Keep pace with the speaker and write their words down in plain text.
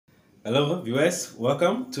Hello viewers,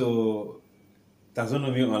 welcome to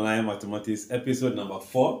Taxonomy Online Mathematics episode number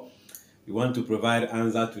 4. We want to provide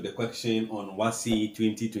answer to the question on WAEC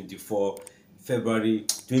 2024 February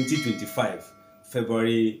 2025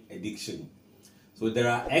 February edition. So there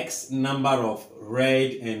are X number of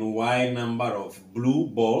red and Y number of blue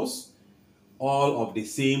balls, all of the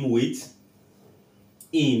same weight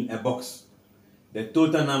in a box. The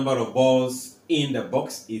total number of balls in the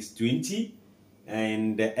box is 20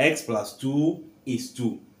 and the X plus 2 is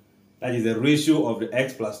 2. That is the ratio of the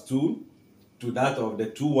X plus 2 to that of the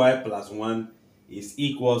 2Y plus 1 is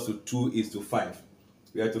equals to 2:5.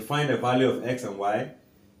 We have to find the value of X and Y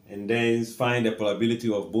and then find the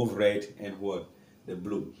probability of both red and what? The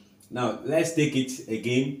blue. Now let's take it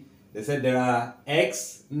again. They said there are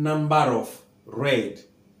X number of red.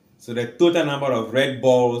 So the total number of red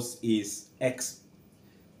balls is X.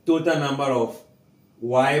 Total number of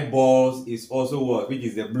Y balls is also what? Which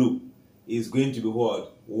is the blue. Is going to be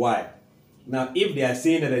what? Y. Now, if they are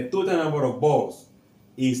saying that the total number of balls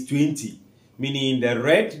is 20, meaning the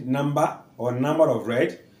red number or number of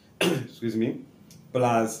red, excuse me,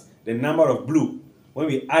 plus the number of blue, when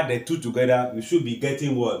we add the two together, we should be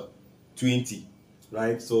getting what? 20,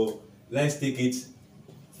 right? So let's take it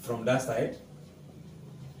from that side.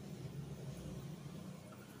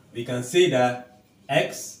 We can say that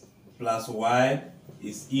X plus Y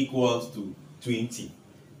is equals to 20.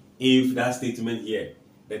 If that statement here,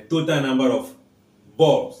 the total number of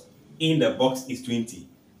balls in the box is 20,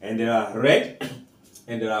 and there are red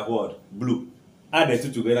and there are what? Blue. Add the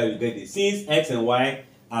two together, you get it. Since X and Y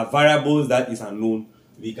are variables that is unknown,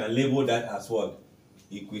 we can label that as what?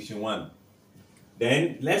 Equation 1.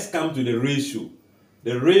 Then let's come to the ratio.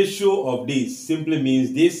 The ratio of this simply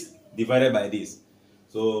means this divided by this.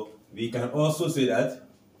 So we can also say that,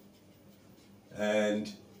 and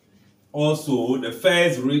also the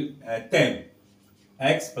first term,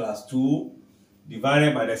 X plus 2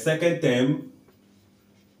 divided by the second term,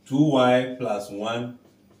 2Y plus 1,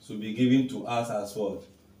 should be given to us as what?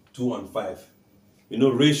 2 and 5. You know,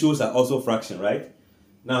 ratios are also fraction, right?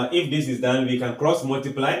 Now, if this is done, we can cross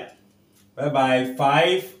multiply, whereby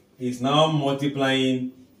 5 is now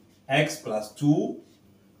multiplying X plus 2.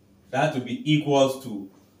 That will be equals to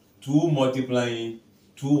 2 multiplying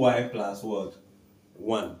 2Y plus what?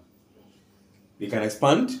 1. We can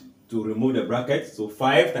expand to remove the bracket. So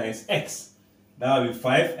 5 times X, that will be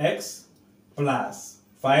 5X plus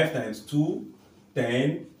 5 times 2,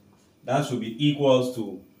 10. That should be equals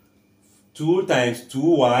to 2 times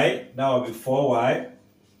 2Y, that will be 4Y,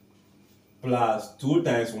 plus 2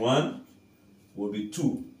 times 1 will be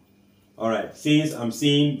 2. Alright, since I'm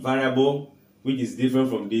seeing variable which is different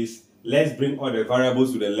from this, let's bring all the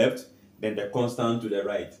variables to the left, then the constant to the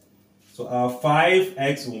right. So our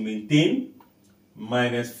 5X will maintain,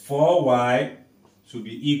 minus 4Y should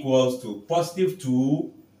be equals to positive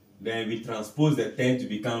 2, then we transpose the 10 to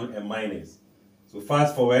become a minus. So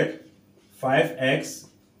fast forward, 5X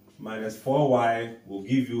minus 4Y will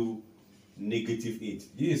give you negative 8.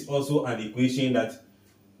 This is also an equation that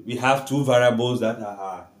we have two variables that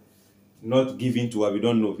are not given to us, we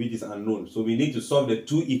don't know, which is unknown. So we need to solve the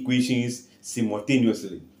two equations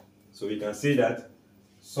simultaneously. So we can say that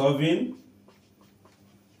solving,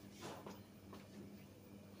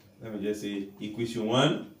 let me just say equation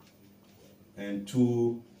 1 and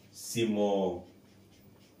 2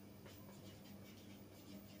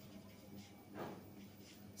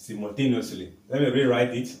 simultaneously. Let me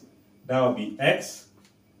rewrite it. That will be X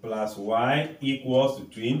plus Y equals to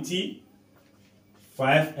 20.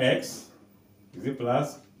 5X is it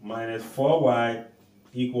plus minus 4Y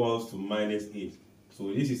equals to minus 8.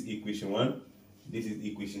 So this is equation 1. This is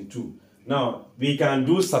equation 2. Now we can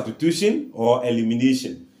do substitution or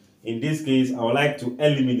elimination. In this case, I would like to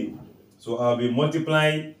eliminate. So I'll be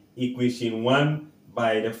multiplying equation 1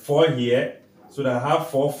 by the 4 here, so that I have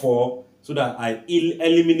 4, so that I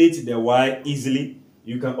eliminate the Y easily.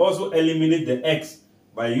 You can also eliminate the X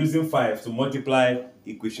by using 5 to multiply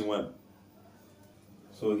equation 1.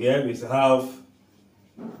 So here we have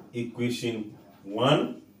equation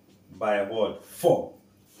 1 by what? 4.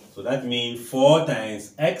 So that means 4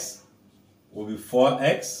 times X will be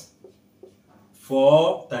 4X.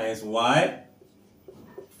 4 times Y,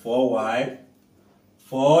 4Y.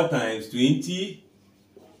 4 times 20,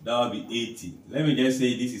 that will be 80. Let me just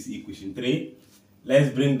say this is equation 3. Let's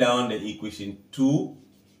bring down the equation 2.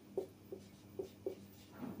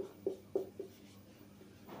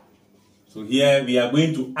 So here we are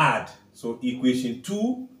going to add. So equation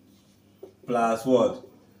 2 plus what?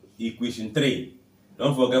 Equation 3.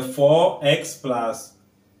 Don't forget 4X plus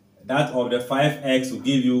that of the 5X will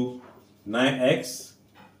give you 9X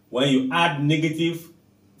When you add negative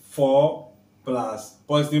 4 plus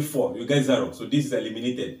positive 4, you get 0. So this is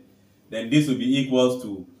eliminated. Then this will be equals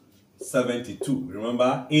to 72.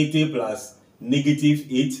 Remember, 80 plus negative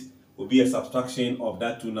 8 will be a subtraction of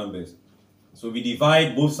that two numbers. So we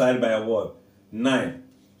divide both sides by a what? 9.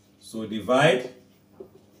 So divide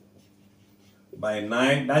by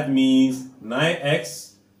 9. That means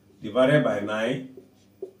 9x divided by 9,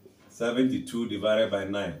 72 divided by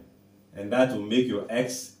 9. And that will make your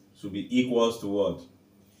x should be equals to what?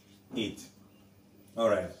 8.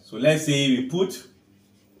 Alright, so let's say we put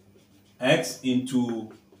x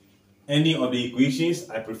into any of the equations.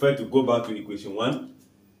 I prefer to go back to equation 1.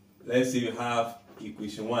 Let's say we have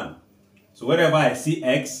equation 1. So wherever I see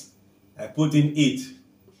x, I put in 8.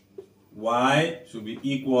 Y should be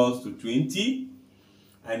equals to 20.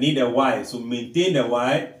 I need a y, so maintain the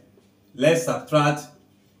y. Let's subtract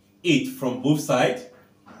 8 from both sides.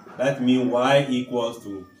 That means y equals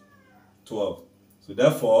to 12. So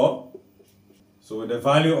therefore, the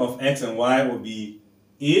value of x and y will be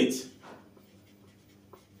 8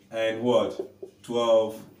 and what?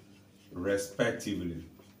 12 respectively.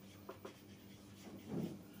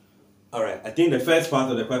 Alright, I think the first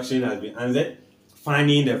part of the question has been answered.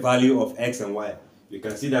 Finding the value of x and y. You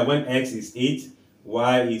can see that when x is 8,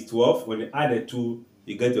 y is 12. When you add the 2,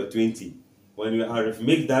 you get your 20. When you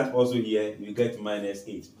arithmetic that also here, you get minus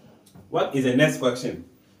 8. What is the next question?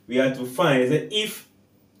 We have to find that if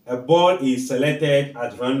a ball is selected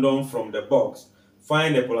at random from the box,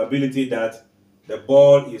 find the probability that the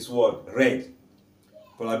ball is what? Red.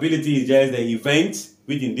 Probability is just the event,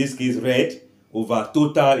 which in this case red, over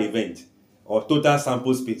total event or total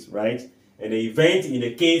sample space, right? And the event in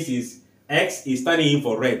the case is x is standing in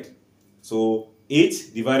for red. So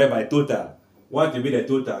 8 divided by total. What will be the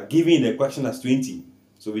total? Given the question as 20.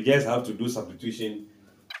 So we just have to do substitution.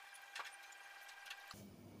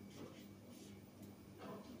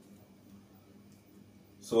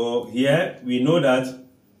 So here we know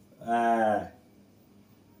that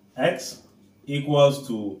x equals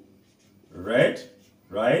to red,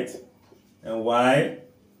 right? And y,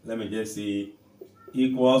 let me just say,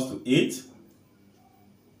 equals to 8.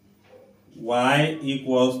 Y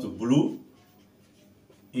equals to blue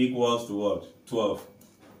equals to what? 12.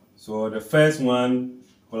 So the first one,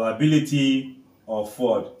 probability of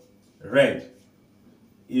what? Red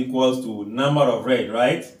equals to number of red,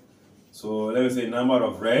 right? So let me say number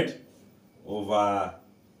of red over,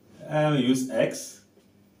 use x.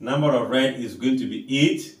 Number of red is going to be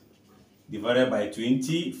 8 divided by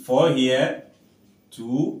 20. 4 here,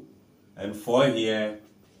 2, and 4 here,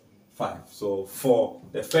 5. So for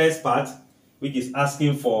the first part, which is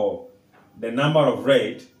asking for the number of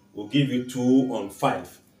red, will give you 2 on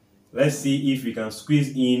 5. Let's see if we can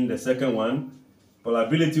squeeze in the second one.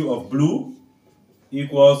 Probability of blue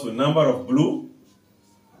equals to number of blue,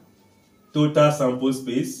 total sample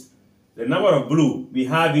space. The number of blue, we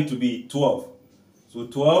have it to be 12. So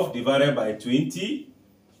 12 divided by 20.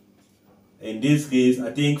 In this case,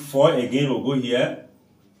 I think 4 again will go here.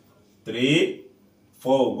 3,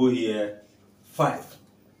 4 will go here. 5.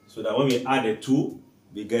 So that when we add the 2,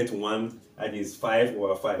 we get 1, that is 5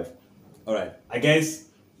 over 5. Alright, I guess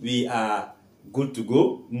we are good to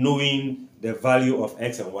go, knowing the value of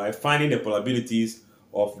x and y. Finding the probabilities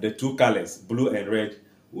of the two colors, blue and red,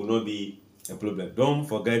 will not be a problem. Don't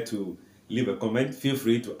forget to leave a comment. Feel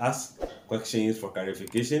free to ask questions for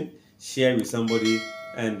clarification. Share with somebody,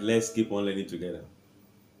 and let's keep on learning together.